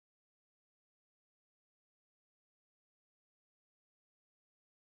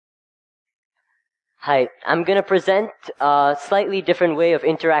Hi, I'm going to present a slightly different way of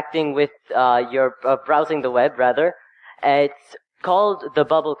interacting with your browsing the web, rather. It's called the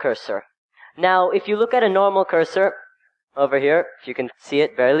bubble cursor. Now, if you look at a normal cursor over here, if you can see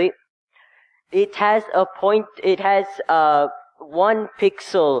it barely, it has one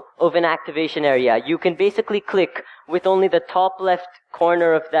pixel of an activation area. You can basically click with only the top left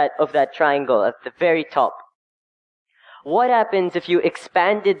corner of that triangle at the very top. What happens if you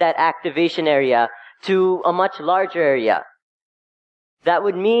expanded that activation area to a much larger area? That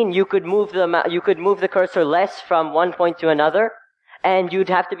would mean you could move the cursor less from one point to another, and you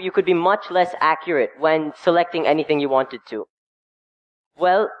could be much less accurate when selecting anything you wanted to.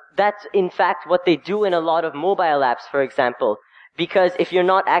 Well, that's in fact what they do in a lot of mobile apps, for example, because if you're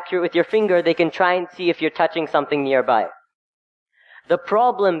not accurate with your finger, they can try and see if you're touching something nearby. The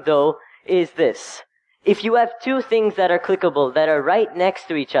problem, though, is this. If you have two things that are clickable that are right next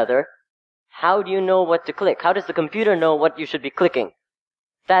to each other, how do you know what to click? How does the computer know what you should be clicking?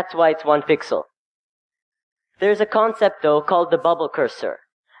 That's why it's one pixel. There's a concept, though, called the bubble cursor.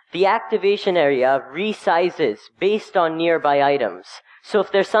 The activation area resizes based on nearby items. So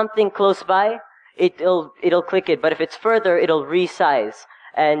if there's something close by, it'll click it, but if it's further, it'll resize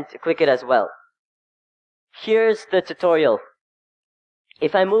and click it as well. Here's the tutorial.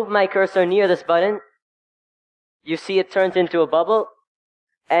 If I move my cursor near this button, you see it turns into a bubble,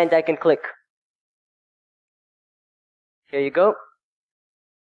 and I can click. Here you go.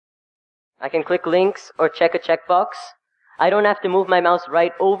 I can click links or check a checkbox. I don't have to move my mouse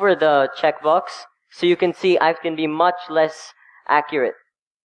right over the checkbox, so you can see I can be much less accurate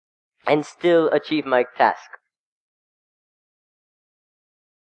and still achieve my task.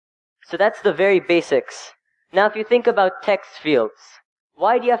 So that's the very basics. Now if you think about text fields,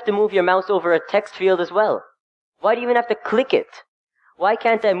 why do you have to move your mouse over a text field as well? Why do you even have to click it? Why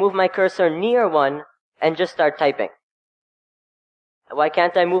can't I move my cursor near one and just start typing? Why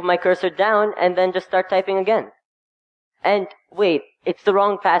can't I move my cursor down and then just start typing again? And wait, it's the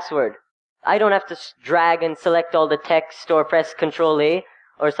wrong password. I don't have to drag and select all the text or press Ctrl A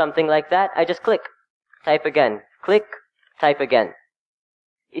or something like that. I just click, type again, click, type again.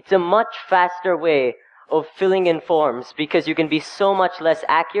 It's a much faster way of filling in forms because you can be so much less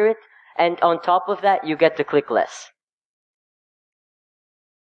accurate, and on top of that, you get to click less.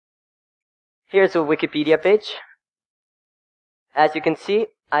 Here's a Wikipedia page. As you can see,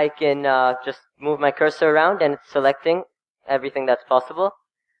 I can just move my cursor around and it's selecting everything that's possible.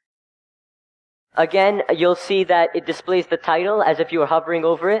 Again, you'll see that it displays the title as if you were hovering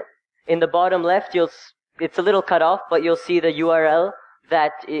over it. In the bottom left, it's a little cut off, but you'll see the URL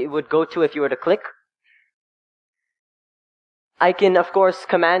that it would go to if you were to click. I can, of course,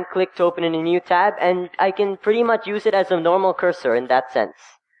 command click to open in a new tab, and I can pretty much use it as a normal cursor in that sense.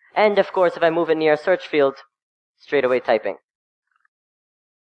 And of course, if I move it near a search field, straight away typing.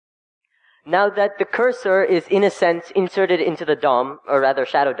 Now that the cursor is, in a sense, inserted into the DOM, or rather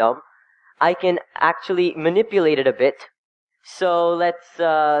shadow DOM, I can actually manipulate it a bit. So let's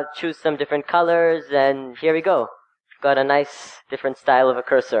choose some different colors, and here we go. Got a nice different style of a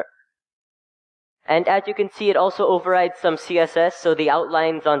cursor. And as you can see, it also overrides some CSS, so the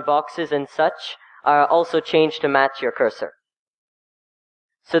outlines on boxes and such are also changed to match your cursor.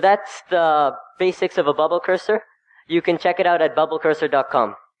 So that's the basics of a bubble cursor. You can check it out at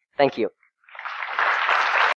bubblecursor.com. Thank you.